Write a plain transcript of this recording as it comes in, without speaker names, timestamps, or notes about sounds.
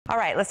All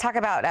right, let's talk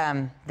about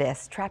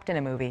this. Trapped in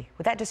a movie.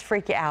 Would that just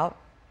freak you out?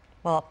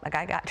 Well, a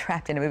guy got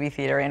trapped in a movie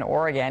theater in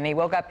Oregon. He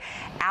woke up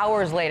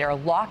hours later,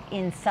 locked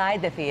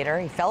inside the theater.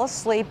 He fell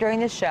asleep during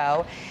the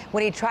show.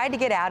 When he tried to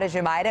get out, as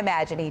you might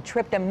imagine, he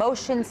tripped a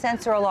motion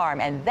sensor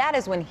alarm, and that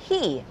is when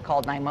he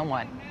called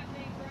 911.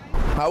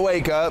 I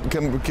wake up,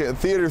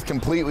 theater's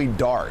completely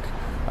dark.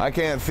 I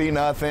can't see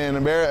nothing.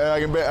 I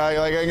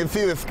can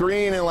see the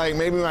screen and like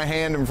maybe my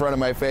hand in front of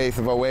my face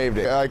if I waved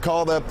it. I just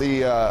called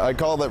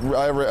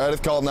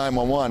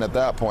 911 at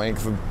that point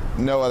because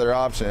no other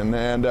option,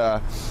 and I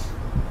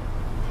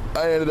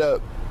ended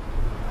up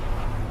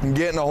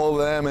getting a hold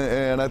of them,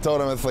 and I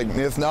told them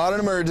it's not an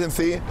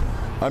emergency.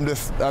 I'm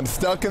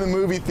stuck in the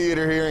movie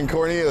theater here in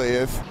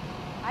Cornelius.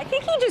 I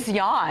think he just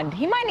yawned.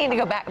 He might need to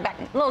go back, a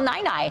little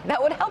night-night.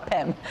 That would help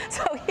him.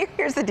 So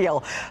here's the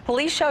deal.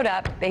 Police showed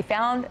up. They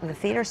found the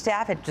theater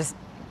staff had just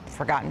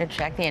forgotten to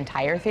check the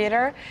entire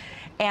theater.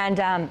 And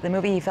the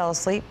movie he fell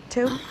asleep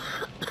to,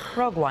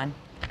 Rogue One.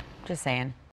 Just saying.